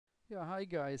Yeah, hi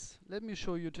guys. Let me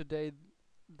show you today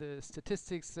the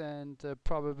statistics and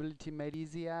probability made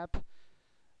easy app.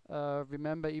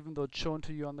 Remember, even though it's shown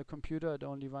to you on the computer, it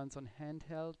only runs on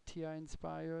handheld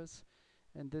Ti-Inspires.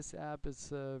 And this app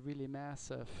is really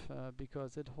massive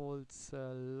because it holds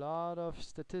a lot of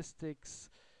statistics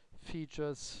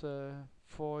features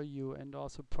for you and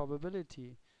also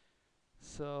probability.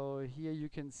 So here you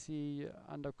can see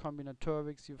under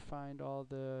combinatorics you find all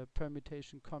the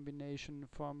permutation combination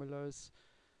formulas,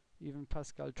 even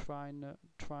Pascal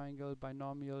triangle,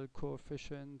 binomial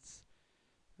coefficients.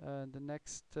 The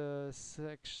next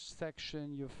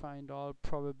section you find all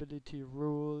probability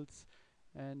rules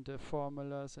and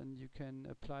formulas, and you can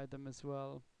apply them as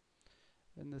well.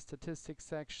 In the statistics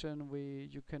section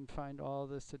you can find all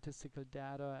the statistical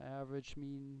data, average,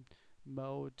 mean,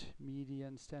 mode,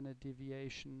 median, standard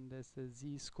deviation. There's the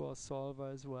z-score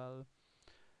solver as well.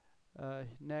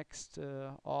 Next,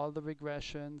 all the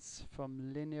regressions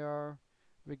from linear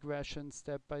regression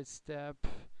step by step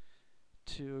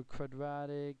to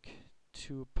quadratic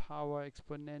to power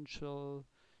exponential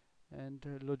and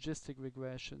logistic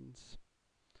regressions.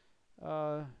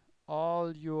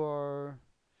 All your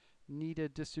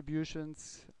needed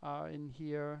distributions are in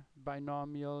here: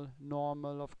 binomial,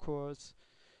 normal, of course,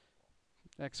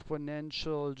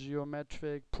 exponential,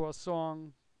 geometric,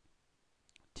 Poisson,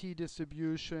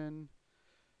 t-distribution,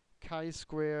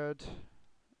 chi-squared,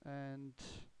 and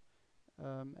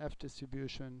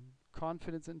f-distribution.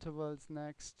 Confidence intervals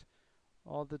next.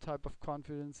 All the type of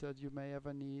confidence that you may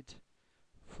ever need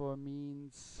for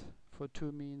means, for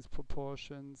two means,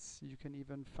 proportions. You can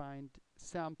even find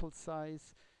sample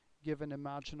size given a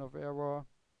margin of error.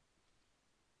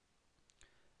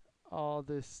 All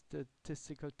the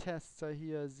statistical tests are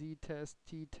here: z-test,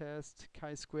 t-test,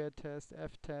 chi-square test,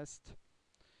 f-test.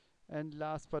 And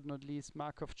last but not least,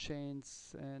 Markov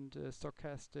chains and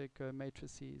stochastic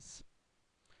matrices.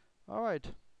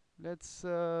 Alright, let's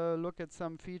look at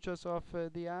some features of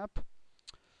the app.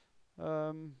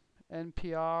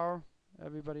 NPR,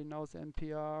 everybody knows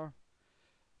NPR.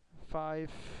 5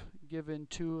 given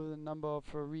 2, the number of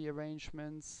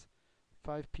rearrangements.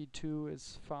 5p2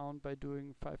 is found by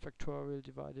doing 5 factorial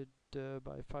divided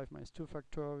by 5 minus 2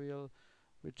 factorial,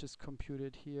 which is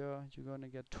computed here. You're going to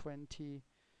get 20.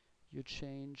 You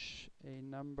change a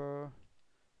number,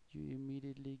 you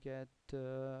immediately get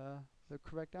the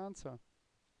correct answer.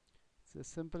 It's as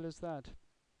simple as that.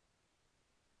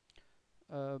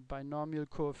 Binomial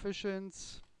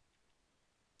coefficients.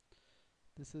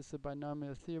 This is a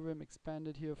binomial theorem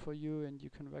expanded here for you, and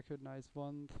you can recognize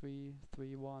 1, 3,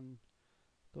 3, 1.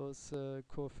 Those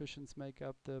coefficients make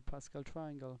up the Pascal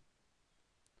triangle.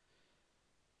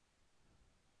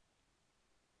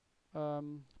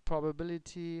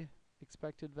 Probability,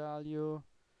 expected value.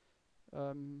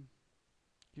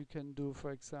 You can do,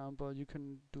 for example, you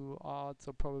can do odds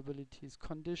or probabilities,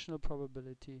 conditional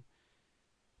probability.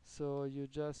 So you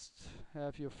just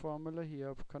have your formula here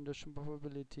of conditional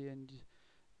probability, and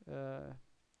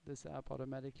this app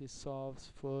automatically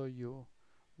solves for you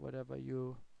whatever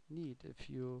you need. If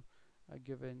you are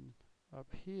given up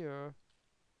here,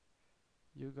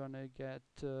 you're gonna get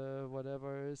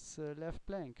whatever is left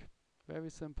blank. Very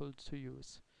simple to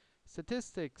use.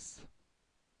 Statistics.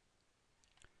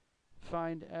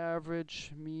 Find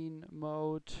average, mean,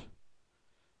 mode.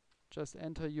 Just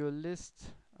enter your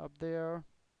list up there.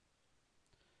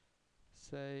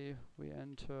 Say we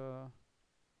enter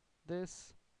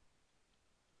this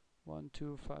 1,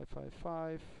 2, 5, 5,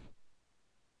 5,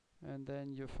 and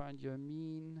then you find your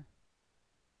mean,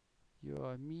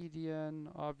 your median.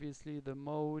 Obviously the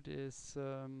mode is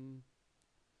 1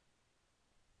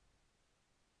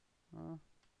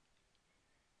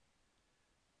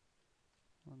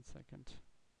 second.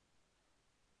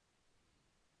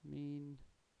 Mean.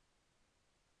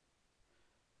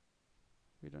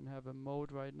 We don't have a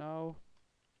mode right now.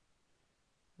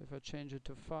 If I change it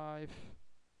to 5,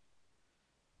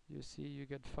 you see you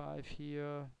get 5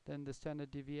 here. Then the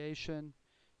standard deviation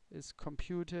is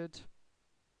computed.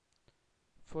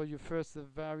 For you first the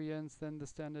variance, then the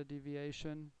standard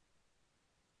deviation.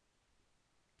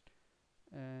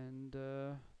 And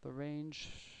the range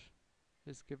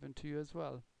is given to you as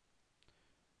well.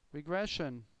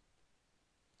 Regression.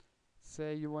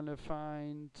 Say you want to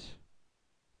find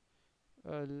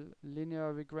a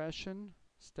linear regression,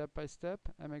 step by step,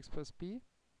 mx plus b.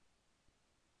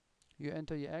 You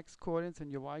enter your x coordinates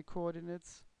and your y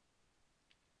coordinates.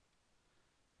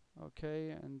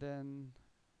 Okay, and then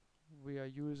we are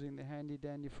using the handy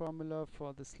dandy formula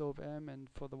for the slope m and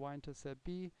for the y-intercept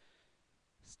b,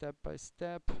 step by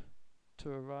step, to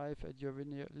arrive at your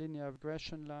linear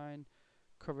regression line.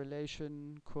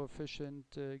 correlation coefficient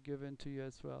given to you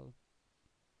as well.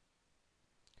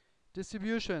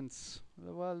 Distributions.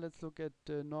 Well, let's look at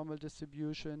normal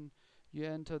distribution. You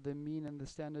enter the mean and the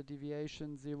standard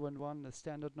deviation, 0 and 1, the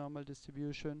standard normal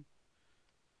distribution.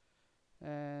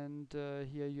 And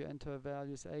here you enter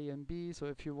values A and B. So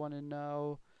if you want to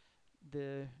know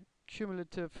the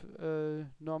cumulative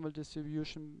normal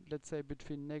distribution, let's say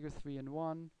between -3 and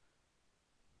 1,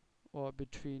 or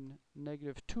between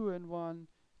 -2 and 1,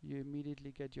 you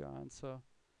immediately get your answer.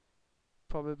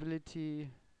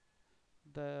 Probability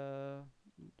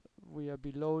we are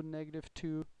below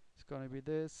 -2 is going to be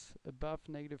this, above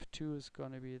 -2 is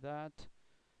going to be that,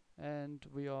 and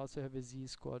we also have a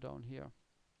z-score down here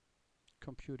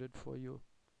computed for you.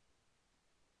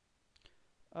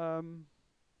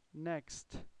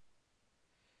 Next,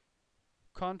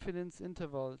 confidence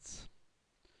intervals.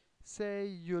 Say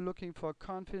you're looking for a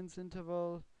confidence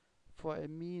interval for a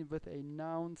mean with a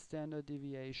known standard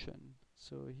deviation.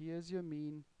 So here's your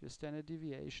mean, your standard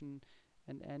deviation,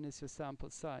 and n is your sample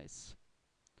size.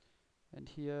 And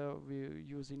here we're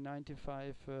using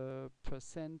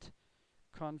 95%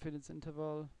 confidence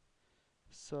interval.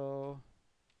 So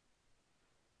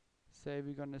say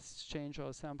we're going to change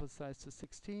our sample size to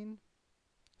 16.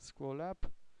 Scroll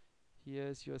up.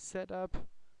 Here's your setup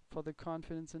for the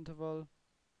confidence interval.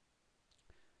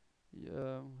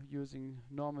 Using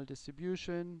normal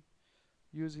distribution,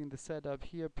 using the setup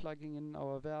here, plugging in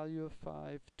our value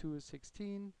 5, 2,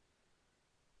 16,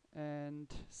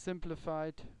 and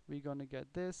simplified, we're gonna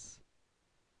get this.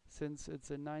 Since it's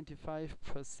a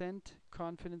 95%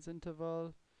 confidence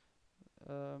interval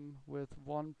with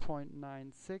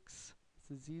 1.96,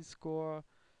 the z-score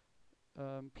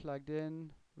plugged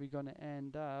in, we're gonna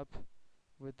end up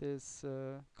with this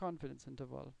confidence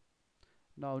interval.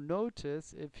 Now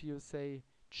notice, if you say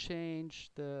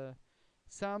change the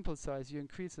sample size, you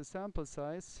increase the sample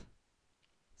size,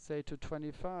 say to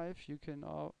 25, you can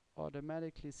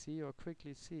automatically see or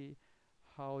quickly see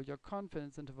how your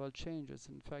confidence interval changes.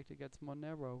 In fact, it gets more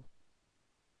narrow.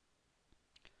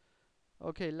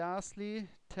 Okay, lastly,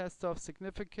 test of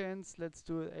significance. Let's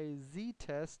do a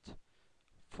z-test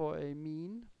for a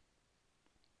mean.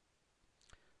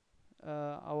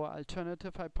 Our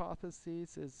alternative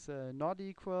hypothesis is not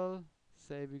equal.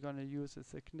 Say we're going to use a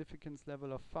significance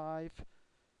level of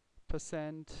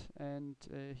 5%, and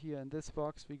here in this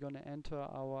box we're going to enter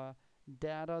our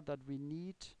data that we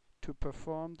need to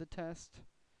perform the test.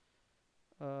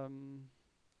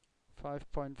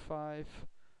 5.5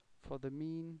 for the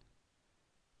mean,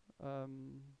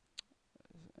 and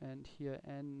here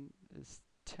n is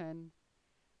 10.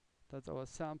 That's our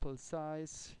sample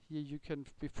size. Here you can,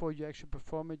 before you actually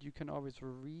perform it, you can always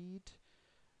read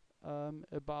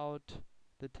about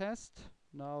the test.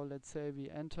 Now let's say we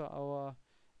enter our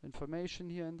information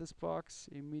here in this box.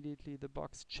 Immediately the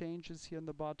box changes here in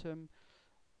the bottom,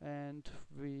 and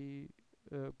we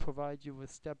provide you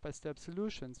with step-by-step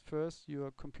solutions. First, you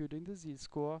are computing the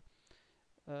z-score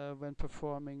when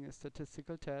performing a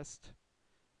statistical test.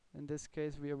 In this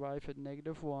case, we arrive at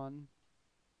 -1.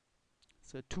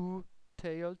 It's a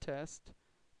two-tailed test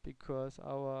because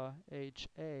our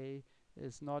HA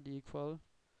is not equal.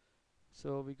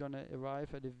 So we're going to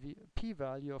arrive at a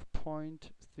p-value of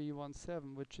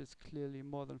 0.317, which is clearly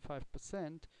more than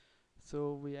 5%.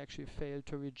 So we actually fail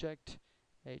to reject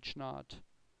H0.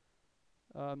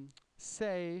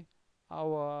 Say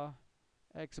our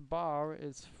x bar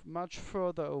is much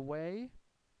further away.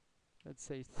 Let's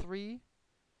say 3.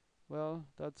 Well,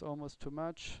 that's almost too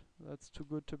much. That's too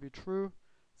good to be true.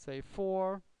 Say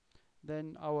 4.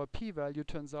 Then our p-value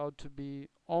turns out to be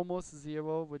almost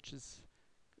 0, which is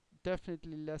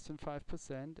definitely less than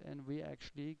 5%, and we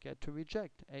actually get to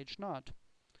reject H0.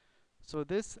 So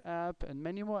this app and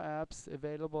many more apps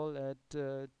available at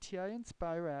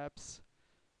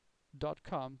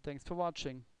Ti-NspireApps.com. Thanks for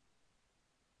watching.